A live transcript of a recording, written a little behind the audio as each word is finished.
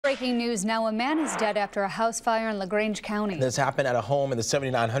Breaking news now, a man is dead after a house fire in LaGrange County. This happened at a home in the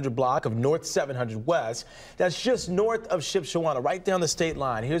 7900 block of North 700 West. That's just north of Shipshewana, right down the state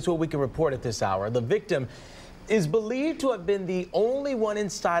line. Here's what we can report at this hour. The victim is believed to have been the only one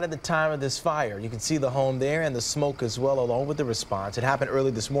inside at the time of this fire. You can see the home there and the smoke as well, along with the response. It happened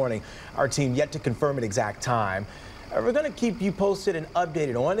early this morning. Our team yet to confirm an exact time. We're going to keep you posted and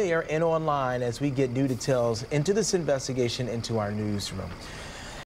updated on the air and online as we get new details into this investigation into our newsroom.